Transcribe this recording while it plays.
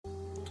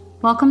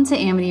Welcome to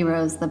Amity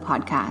Rose, the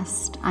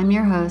podcast. I'm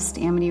your host,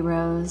 Amity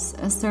Rose,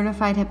 a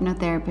certified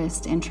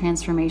hypnotherapist and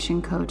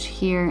transformation coach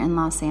here in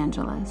Los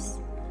Angeles.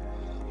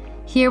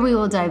 Here we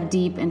will dive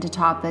deep into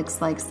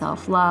topics like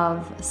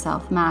self-love,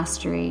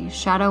 self-mastery,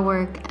 shadow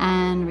work,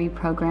 and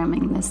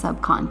reprogramming the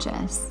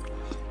subconscious.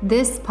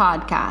 This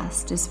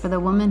podcast is for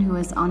the woman who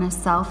is on a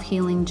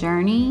self-healing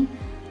journey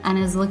and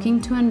is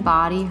looking to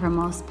embody her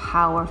most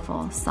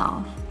powerful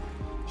self.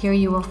 Here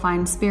you will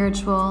find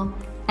spiritual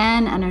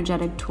and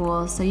energetic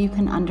tools so you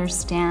can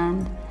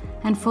understand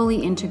and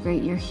fully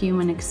integrate your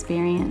human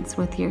experience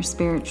with your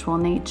spiritual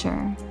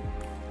nature.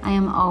 I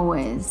am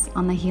always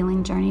on the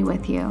healing journey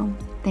with you.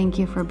 Thank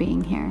you for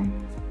being here.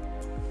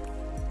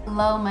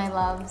 Hello, my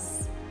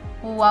loves.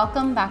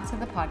 Welcome back to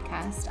the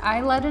podcast.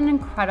 I led an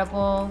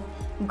incredible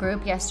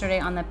group yesterday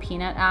on the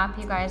Peanut app.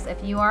 You guys,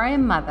 if you are a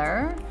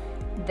mother,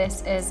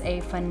 this is a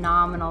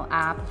phenomenal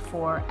app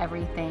for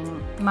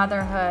everything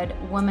motherhood,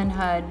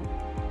 womanhood.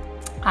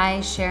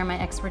 I share my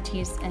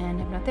expertise in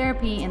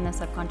hypnotherapy, in the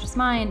subconscious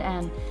mind,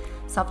 and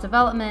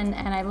self-development,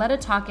 and I led a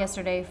talk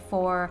yesterday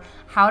for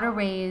how to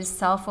raise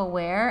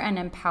self-aware and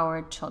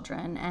empowered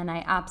children, and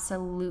I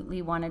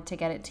absolutely wanted to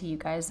get it to you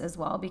guys as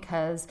well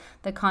because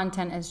the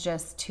content is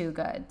just too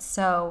good.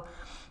 So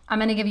I'm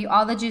going to give you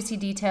all the juicy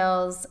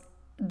details.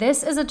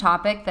 This is a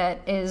topic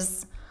that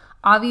is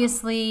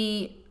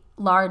obviously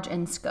large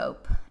in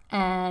scope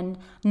and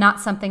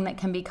not something that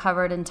can be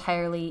covered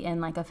entirely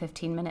in like a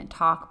 15-minute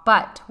talk.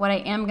 But what I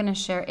am going to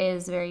share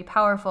is very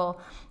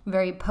powerful,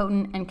 very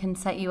potent, and can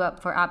set you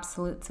up for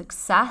absolute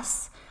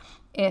success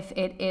if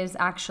it is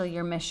actually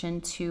your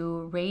mission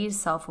to raise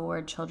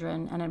self-aware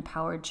children and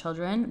empowered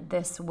children.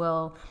 This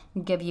will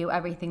give you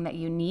everything that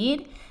you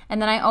need.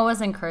 And then I always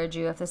encourage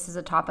you, if this is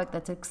a topic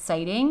that's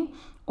exciting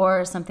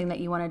or something that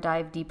you want to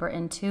dive deeper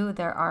into,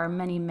 there are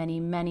many, many,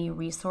 many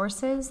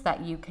resources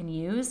that you can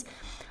use.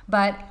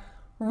 But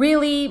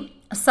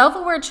really,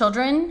 self-aware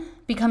children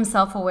become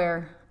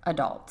self-aware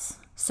adults.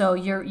 So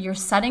you're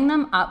setting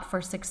them up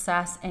for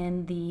success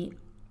in the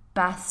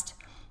best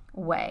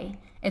way.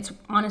 It's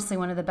honestly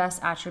one of the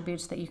best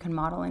attributes that you can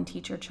model and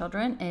teach your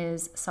children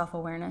is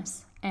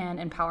self-awareness and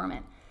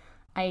empowerment.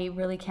 I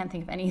really can't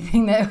think of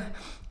anything that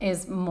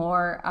is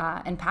more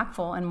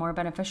impactful and more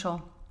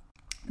beneficial,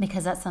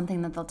 because that's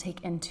something that they'll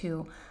take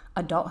into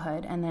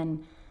adulthood. And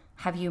then,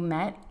 have you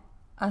met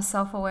a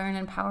self-aware and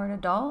empowered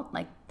adult?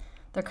 Like,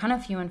 they're kind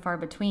of few and far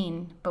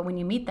between, but when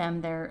you meet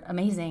them, they're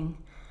amazing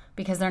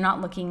because they're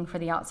not looking for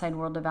the outside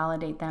world to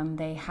validate them.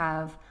 They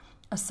have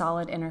a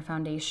solid inner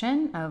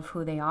foundation of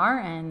who they are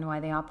and why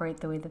they operate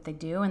the way that they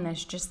do. And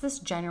there's just this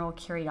general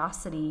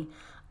curiosity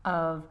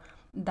of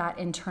that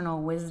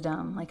internal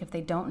wisdom. Like, if they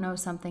don't know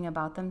something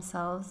about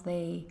themselves,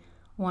 they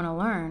want to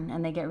learn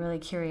and they get really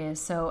curious.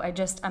 So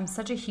I'm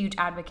such a huge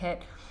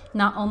advocate,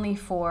 not only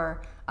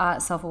for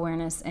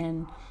self-awareness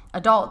in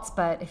adults,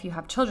 but if you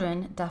have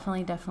children,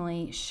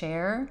 definitely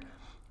share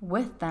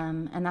with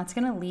them. And that's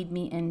going to lead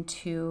me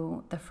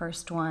into the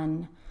first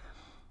one.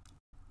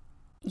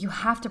 You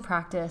have to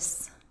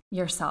practice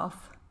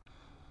yourself.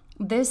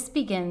 This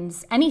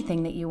begins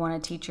anything that you want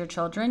to teach your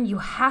children. You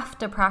have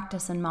to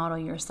practice and model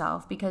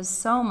yourself, because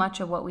so much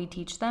of what we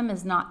teach them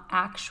is not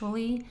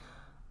actually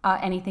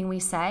anything we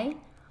say.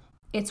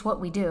 It's what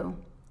we do.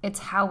 It's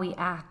how we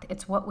act.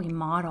 It's what we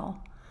model.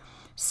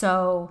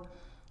 So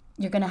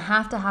you're going to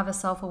have a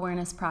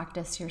self-awareness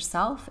practice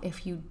yourself.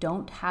 If you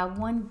don't have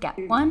one, get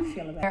one.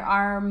 There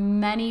are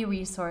many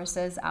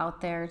resources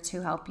out there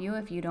to help you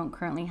if you don't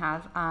currently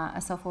have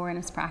a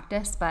self-awareness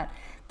practice. But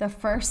the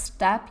first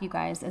step, you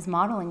guys, is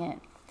modeling it.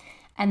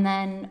 And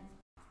then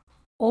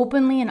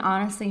openly and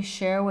honestly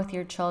share with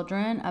your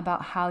children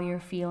about how you're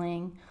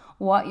feeling,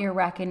 what you're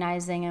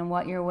recognizing, and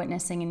what you're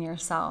witnessing in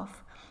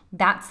yourself.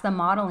 That's the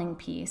modeling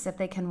piece. If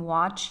they can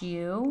watch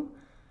you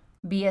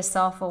be a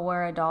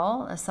self-aware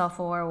adult, a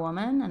self-aware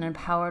woman, an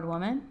empowered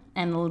woman,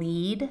 and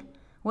lead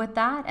with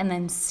that, and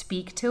then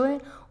speak to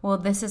it. Well,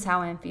 this is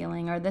how I'm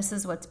feeling, or this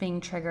is what's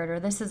being triggered, or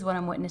this is what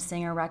I'm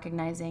witnessing or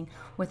recognizing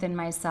within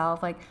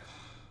myself. Like,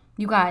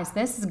 you guys,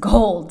 this is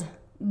gold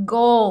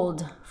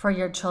for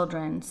your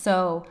children.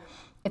 So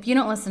if you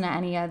don't listen to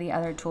any of the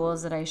other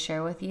tools that I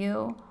share with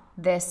you,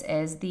 this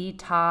is the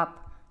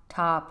top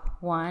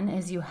one,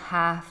 is you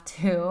have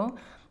to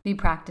be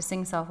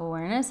practicing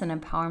self-awareness and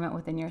empowerment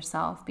within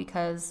yourself,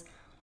 because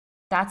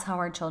that's how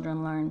our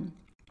children learn.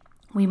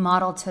 We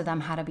model to them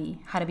how to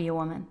be a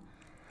woman.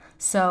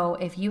 So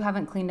if you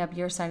haven't cleaned up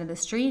your side of the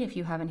street, if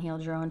you haven't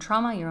healed your own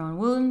trauma, your own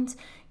wounds,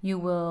 you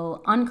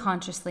will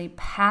unconsciously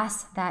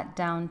pass that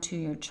down to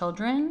your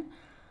children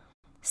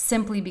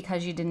simply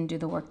because you didn't do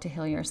the work to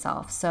heal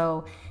yourself.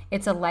 So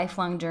it's a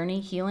lifelong journey,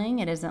 healing.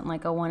 It isn't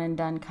like a one and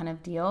done kind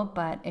of deal.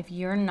 But if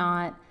you're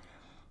not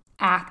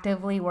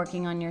actively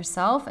working on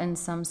yourself in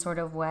some sort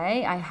of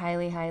way, I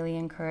highly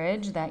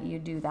encourage that you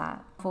do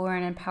that. For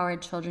an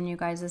empowered children, you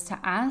guys, is to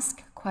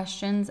ask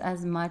questions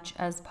as much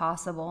as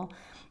possible.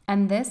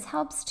 And this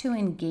helps to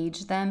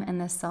engage them in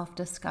the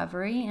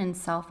self-discovery and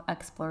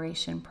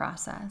self-exploration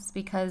process,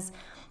 because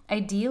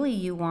ideally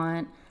you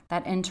want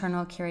that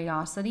internal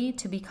curiosity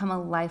to become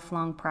a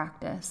lifelong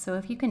practice. So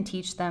if you can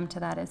teach them to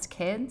that as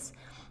kids,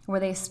 where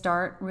they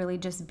start really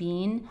just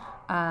being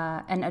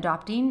and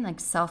adopting like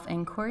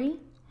self-inquiry.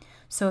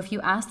 So if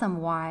you ask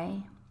them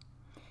why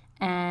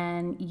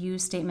and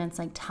use statements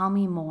like, tell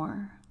me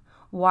more.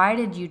 Why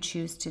did you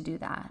choose to do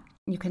that?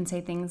 You can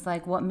say things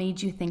like, what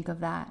made you think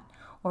of that?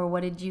 Or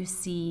what did you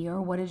see? Or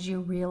what did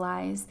you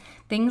realize?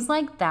 Things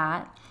like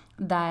that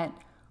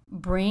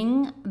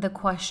bring the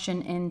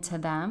question into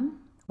them,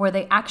 where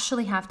they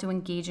actually have to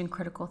engage in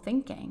critical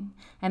thinking.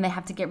 And they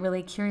have to get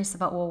really curious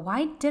about, well,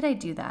 why did I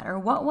do that? Or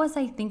what was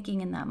I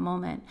thinking in that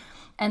moment?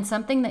 And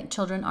something that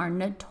children are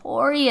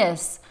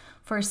notorious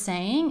for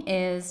saying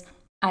is,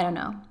 I don't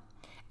know.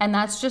 And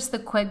that's just the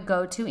quick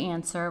go-to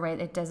answer, right?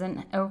 It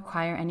doesn't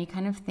require any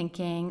kind of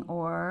thinking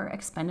or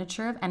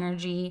expenditure of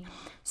energy.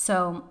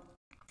 So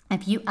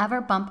if you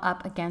ever bump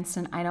up against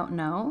an I don't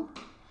know,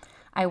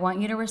 I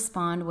want you to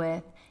respond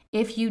with,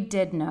 if you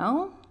did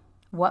know,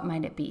 what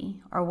might it be?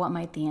 Or what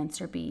might the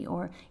answer be?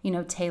 Or,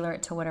 tailor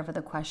it to whatever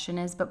the question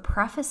is, but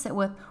preface it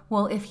with,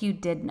 well, if you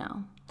did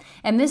know.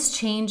 And this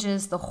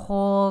changes the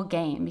whole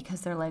game,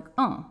 because they're like,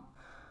 oh,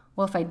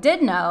 well, if I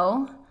did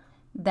know,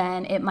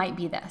 then it might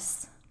be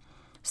this.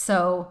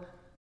 So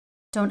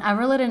don't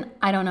ever let an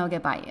I don't know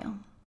get by you.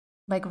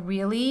 Like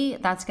really,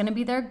 that's going to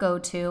be their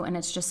go-to, and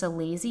it's just a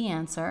lazy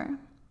answer.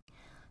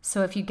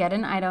 So if you get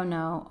an I don't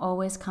know,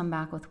 always come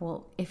back with,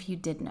 well, if you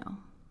did know,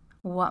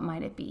 what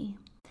might it be?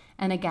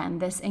 And again,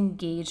 this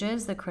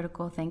engages the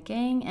critical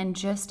thinking and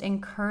just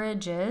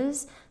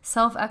encourages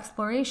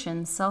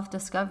self-exploration,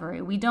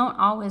 self-discovery. We don't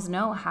always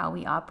know how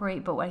we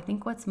operate, but I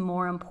think what's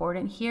more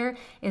important here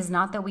is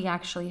not that we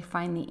actually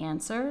find the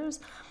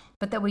answers,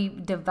 but that we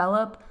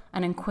develop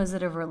an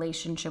inquisitive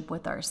relationship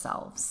with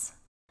ourselves.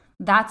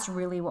 That's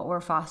really what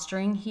we're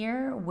fostering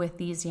here with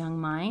these young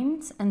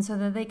minds, and so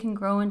that they can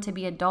grow into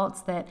be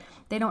adults that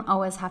they don't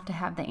always have to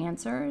have the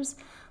answers,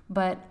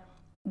 but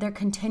they're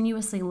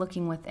continuously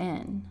looking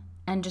within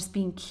and just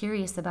being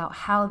curious about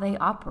how they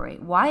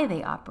operate, why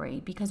they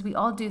operate, because we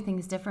all do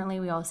things differently.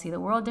 We all see the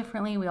world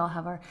differently. We all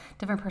have our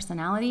different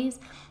personalities.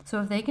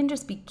 So if they can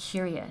just be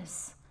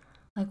curious,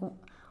 like,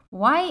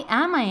 why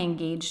am I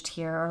engaged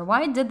here? Or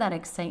why did that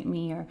excite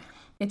me? Or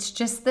it's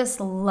just this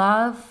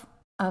love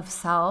of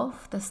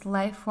self, this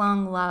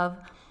lifelong love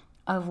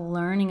of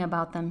learning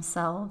about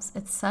themselves.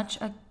 It's such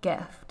a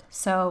gift.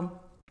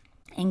 So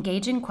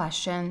engage in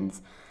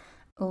questions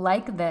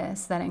like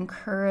this that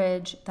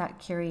encourage that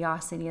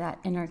curiosity, that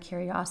inner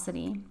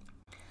curiosity.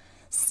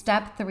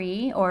 Step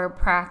 3, or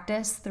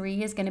practice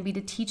 3, is going to be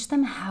to teach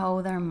them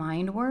how their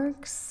mind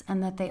works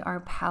and that they are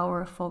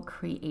powerful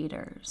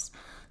creators.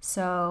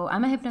 So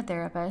I'm a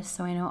hypnotherapist,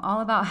 so I know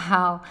all about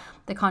how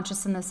the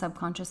conscious and the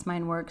subconscious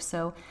mind works.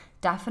 So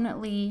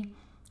definitely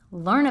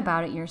learn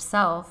about it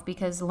yourself,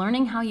 because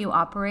learning how you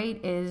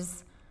operate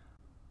is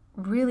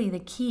really the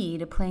key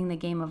to playing the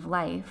game of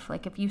life.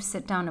 Like if you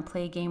sit down to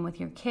play a game with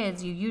your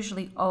kids, you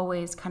usually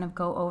always kind of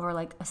go over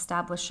like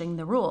establishing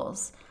the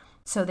rules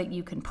so that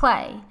you can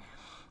play.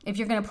 If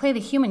you're going to play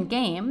the human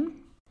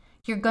game,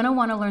 you're going to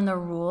want to learn the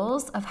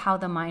rules of how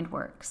the mind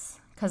works,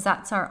 because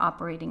that's our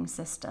operating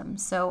system.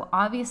 So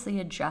obviously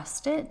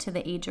adjust it to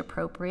the age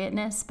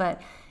appropriateness,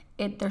 but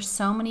there's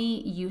so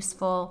many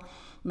useful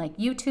like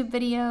YouTube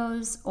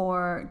videos,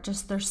 or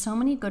just there's so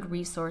many good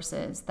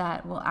resources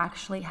that will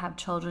actually have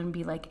children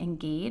be like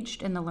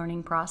engaged in the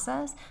learning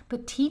process,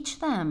 but teach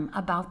them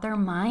about their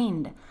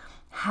mind,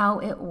 how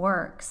it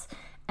works.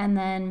 And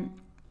then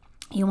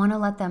you want to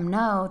let them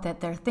know that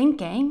their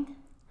thinking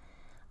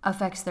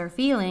affects their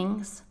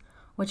feelings,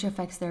 which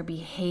affects their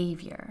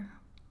behavior.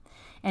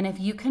 And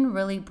if you can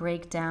really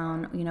break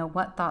down,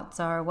 what thoughts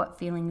are, what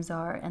feelings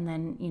are, and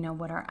then,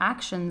 what our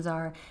actions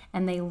are,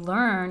 and they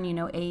learn,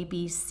 A,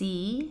 B,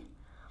 C,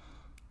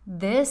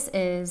 this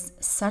is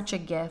such a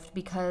gift,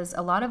 because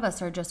a lot of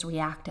us are just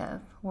reactive.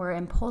 We're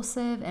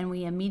impulsive and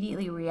we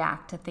immediately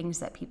react to things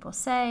that people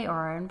say or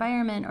our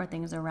environment or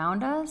things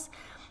around us.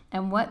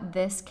 And what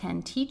this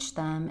can teach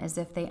them is,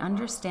 if they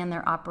understand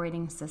their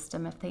operating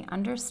system, if they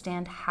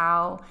understand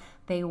how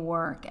they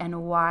work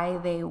and why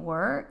they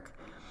work,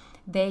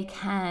 they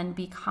can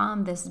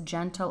become this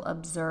gentle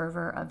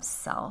observer of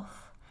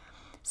self.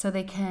 So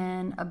they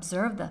can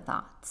observe the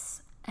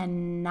thoughts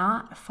and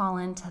not fall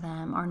into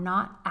them or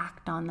not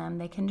act on them.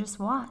 They can just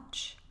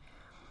watch.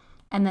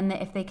 And then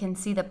if they can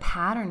see the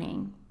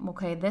patterning,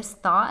 okay, this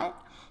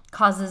thought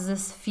causes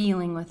this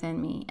feeling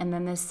within me, and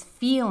then this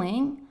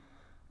feeling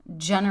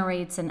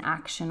generates an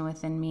action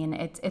within me, and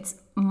it's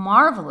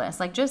marvelous.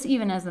 Like, just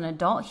even as an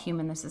adult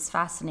human, this is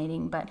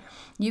fascinating, but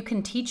you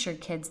can teach your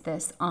kids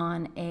this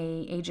on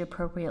a age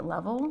appropriate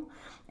level.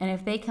 And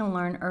if they can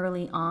learn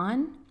early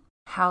on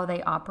how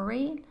they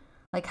operate,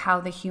 like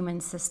how the human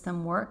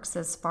system works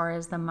as far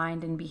as the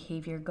mind and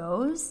behavior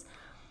goes,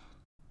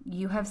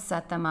 you have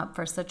set them up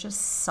for such a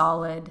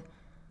solid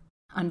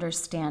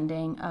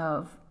understanding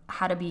of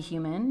how to be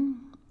human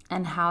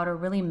and how to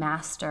really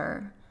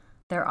master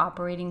their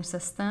operating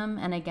system.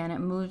 And again, it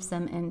moves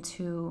them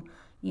into,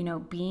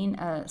 being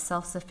a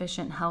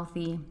self-sufficient,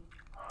 healthy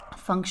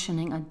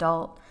functioning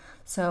adult.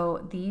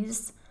 So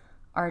these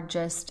are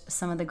just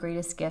some of the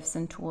greatest gifts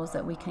and tools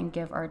that we can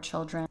give our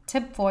children.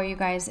 Tip 4, you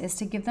guys, is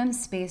to give them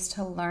space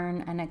to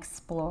learn and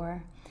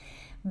explore.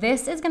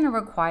 This is going to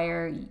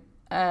require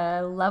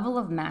a level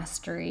of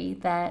mastery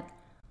that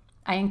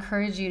I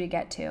encourage you to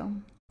get to,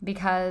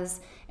 because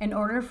in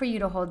order for you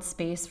to hold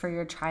space for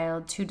your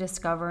child to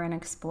discover and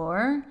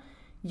explore,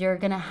 you're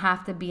going to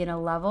have to be at a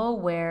level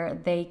where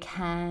they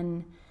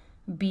can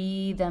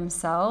be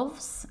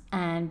themselves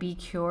and be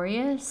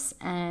curious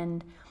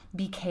and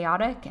be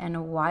chaotic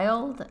and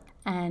wild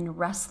and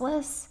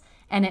restless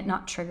and it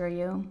not trigger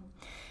you.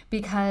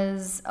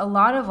 Because a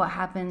lot of what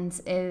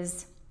happens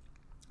is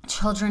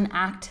children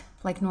act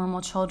like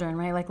normal children,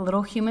 right? Like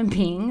little human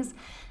beings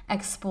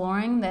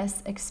exploring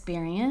this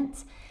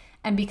experience.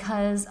 And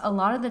because a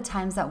lot of the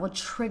times that will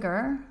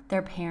trigger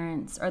their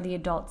parents or the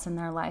adults in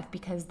their life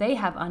because they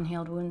have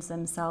unhealed wounds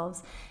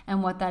themselves.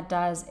 And what that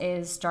does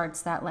is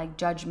starts that like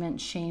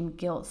judgment, shame,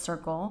 guilt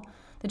circle.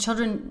 The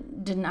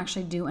children didn't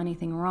actually do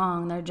anything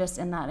wrong. They're just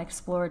in that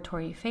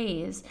exploratory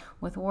phase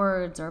with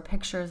words or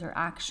pictures or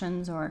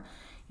actions or,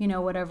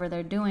 whatever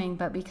they're doing.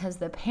 But because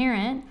the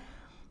parent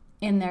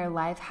in their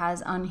life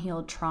has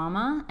unhealed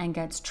trauma and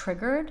gets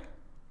triggered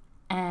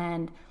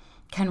and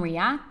can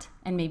react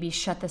and maybe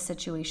shut the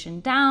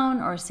situation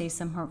down or say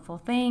some hurtful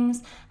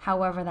things,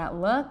 however that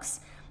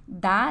looks,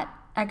 that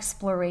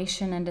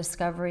exploration and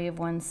discovery of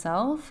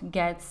oneself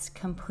gets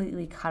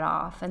completely cut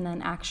off and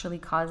then actually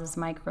causes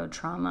micro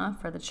trauma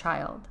for the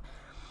child.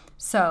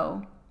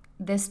 So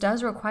this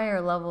does require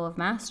a level of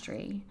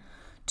mastery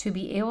to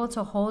be able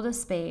to hold a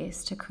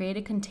space, to create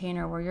a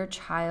container where your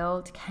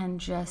child can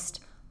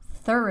just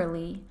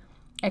thoroughly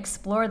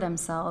explore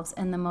themselves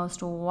in the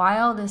most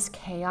wildest,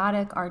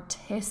 chaotic,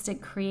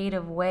 artistic,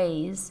 creative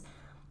ways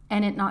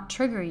and it not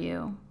trigger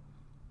you.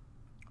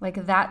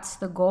 Like that's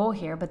the goal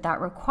here, but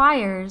that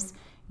requires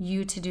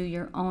you to do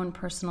your own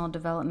personal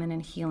development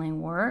and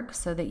healing work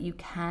so that you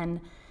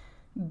can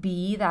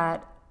be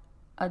that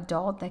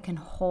adult that can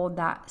hold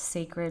that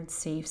sacred,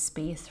 safe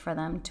space for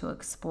them to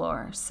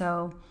explore.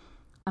 So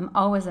I'm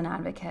always an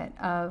advocate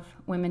of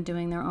women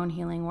doing their own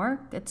healing work.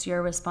 It's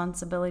your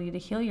responsibility to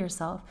heal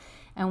yourself.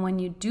 And when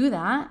you do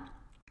that,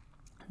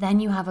 then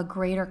you have a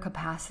greater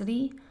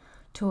capacity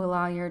to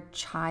allow your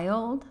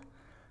child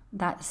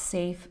that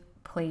safe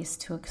place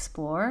to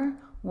explore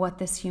what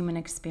this human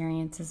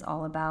experience is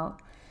all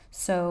about.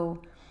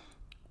 So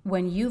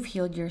when you've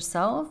healed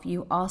yourself,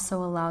 you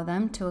also allow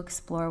them to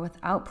explore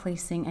without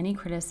placing any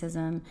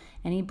criticism,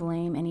 any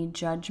blame, any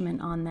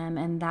judgment on them.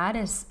 And that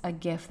is a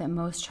gift that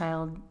most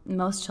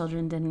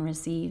children didn't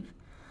receive.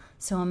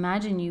 So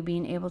imagine you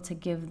being able to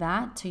give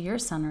that to your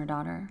son or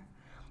daughter.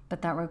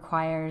 But that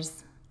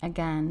requires,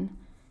 again,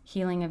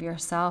 healing of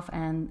yourself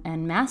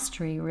and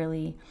mastery,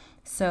 really.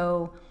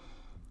 So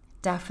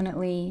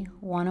definitely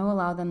want to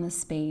allow them the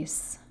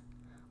space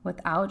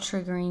without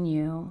triggering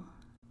you,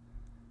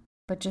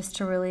 but just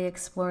to really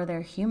explore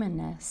their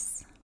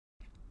humanness.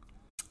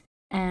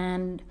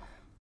 And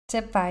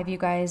tip 5, you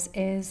guys,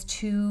 is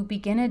to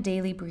begin a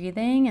daily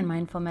breathing and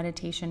mindful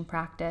meditation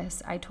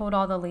practice. I told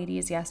all the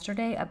ladies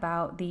yesterday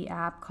about the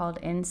app called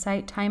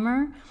Insight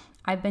Timer.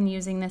 I've been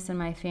using this in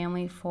my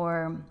family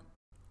for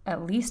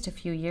at least a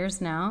few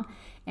years now,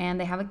 and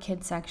they have a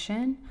kids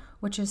section,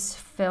 which is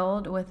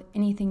filled with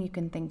anything you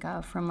can think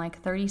of, from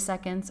like 30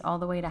 seconds all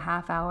the way to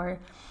half hour.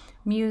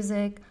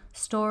 Music,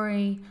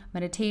 story,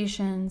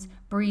 meditations,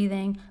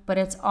 breathing, but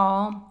it's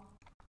all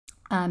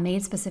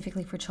made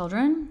specifically for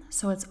children.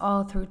 So it's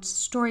all through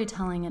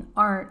storytelling and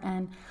art,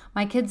 and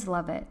my kids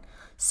love it.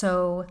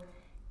 So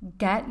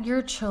get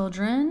your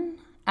children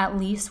at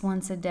least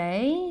once a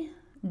day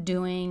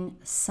doing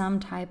some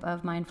type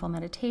of mindful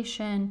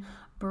meditation,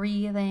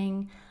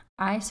 breathing.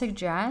 I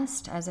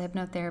suggest, as a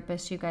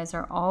hypnotherapist, you guys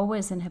are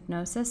always in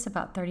hypnosis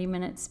about 30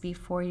 minutes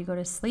before you go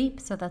to sleep.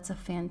 So that's a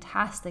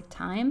fantastic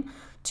time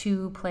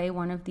to play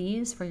one of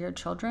these for your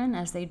children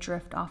as they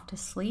drift off to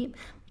sleep,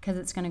 because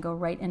it's going to go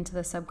right into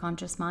the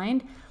subconscious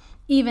mind.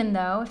 Even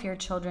though if your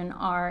children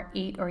are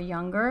 8 or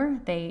younger,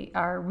 they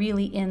are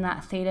really in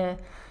that theta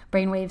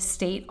brainwave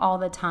state all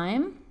the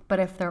time. But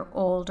if they're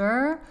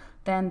older,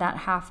 then that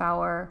half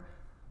hour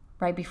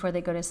right before they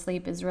go to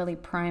sleep is really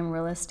prime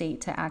real estate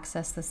to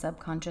access the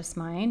subconscious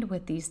mind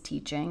with these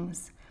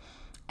teachings.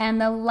 And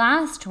the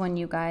last one,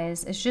 you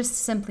guys, is just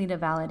simply to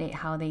validate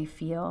how they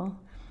feel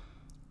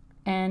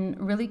and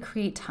really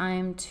create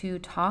time to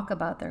talk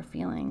about their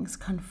feelings,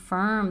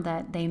 confirm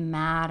that they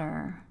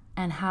matter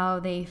and how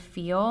they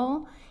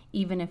feel.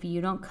 Even if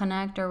you don't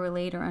connect or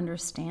relate or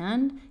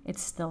understand,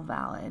 it's still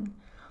valid.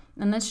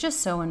 And that's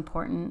just so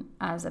important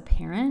as a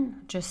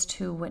parent, just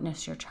to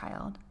witness your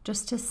child,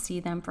 just to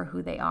see them for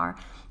who they are,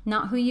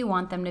 not who you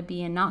want them to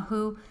be and not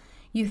who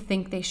you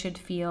think they should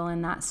feel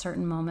in that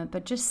certain moment,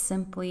 but just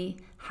simply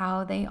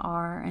how they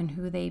are and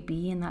who they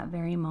be in that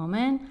very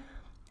moment.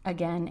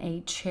 Again,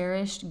 a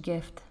cherished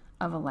gift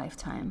of a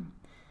lifetime.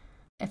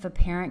 If a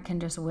parent can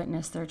just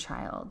witness their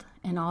child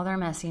in all their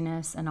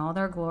messiness and all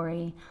their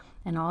glory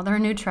and all their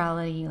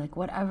neutrality, like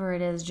whatever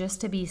it is,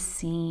 just to be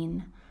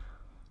seen,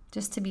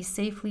 just to be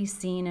safely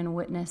seen and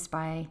witnessed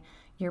by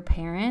your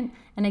parent.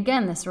 And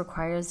again, this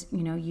requires,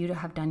 you to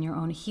have done your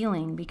own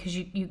healing, because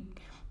you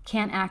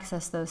can't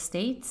access those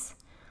states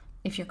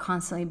if you're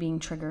constantly being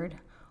triggered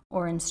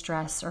or in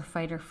stress or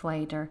fight or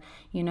flight, or,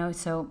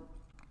 so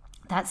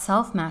that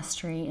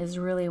self-mastery is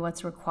really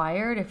what's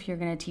required if you're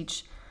going to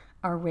teach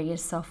or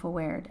raise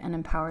self-aware and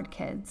empowered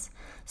kids.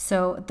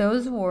 So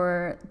those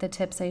were the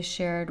tips I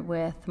shared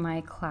with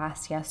my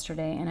class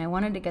yesterday, and I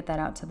wanted to get that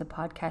out to the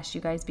podcast,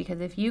 you guys,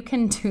 because if you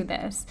can do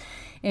this,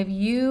 let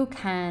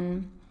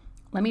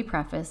me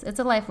preface, it's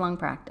a lifelong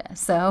practice.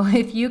 So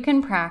if you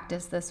can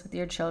practice this with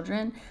your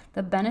children,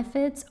 the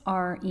benefits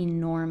are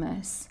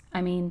enormous.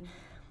 I mean,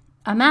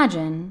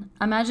 imagine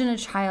a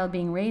child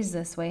being raised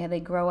this way. They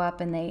grow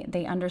up and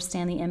they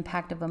understand the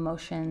impact of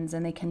emotions,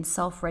 and they can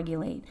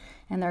self-regulate,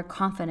 and they're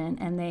confident,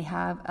 and they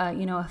have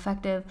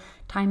effective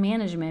time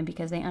management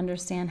because they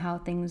understand how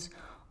things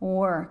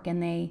work,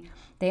 and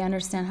they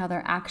understand how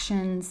their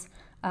actions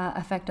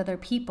affect other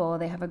people.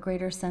 They have a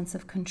greater sense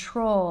of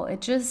control.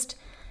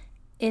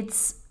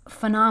 It's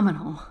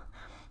phenomenal,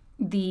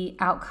 the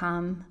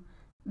outcome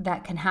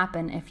that can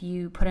happen if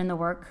you put in the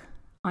work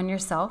on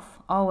yourself,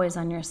 always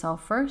on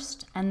yourself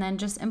first, and then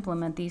just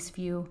implement these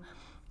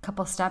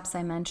couple steps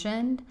I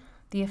mentioned.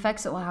 The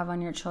effects it will have on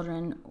your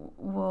children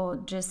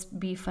will just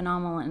be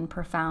phenomenal and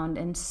profound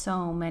in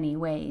so many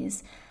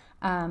ways.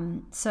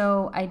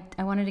 So I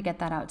wanted to get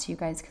that out to you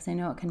guys because I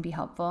know it can be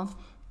helpful.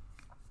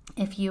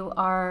 If you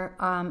are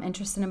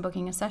interested in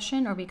booking a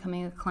session or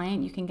becoming a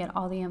client, you can get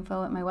all the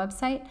info at my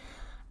website,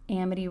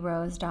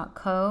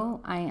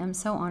 amityrose.co. I am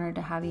so honored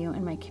to have you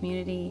in my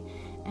community,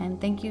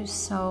 and thank you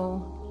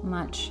so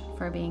much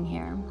for being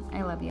here.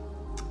 I love you.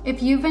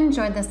 If you've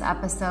enjoyed this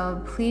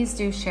episode, please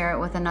do share it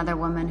with another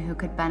woman who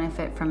could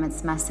benefit from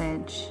its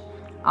message.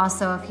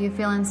 Also, if you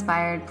feel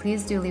inspired,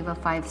 please do leave a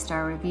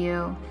 5-star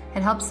review.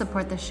 It helps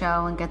support the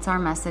show and gets our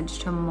message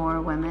to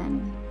more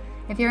women.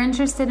 If you're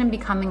interested in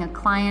becoming a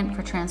client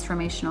for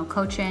transformational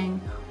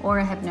coaching or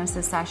a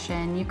hypnosis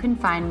session, you can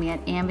find me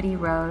at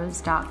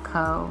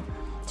amityrose.co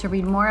to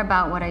read more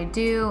about what I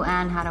do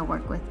and how to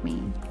work with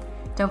me.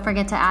 Don't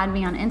forget to add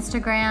me on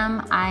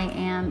Instagram. I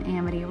am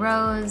Amity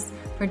Rose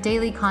for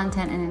daily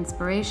content and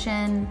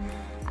inspiration.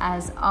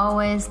 As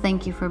always,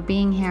 thank you for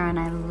being here, and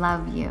I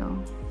love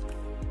you.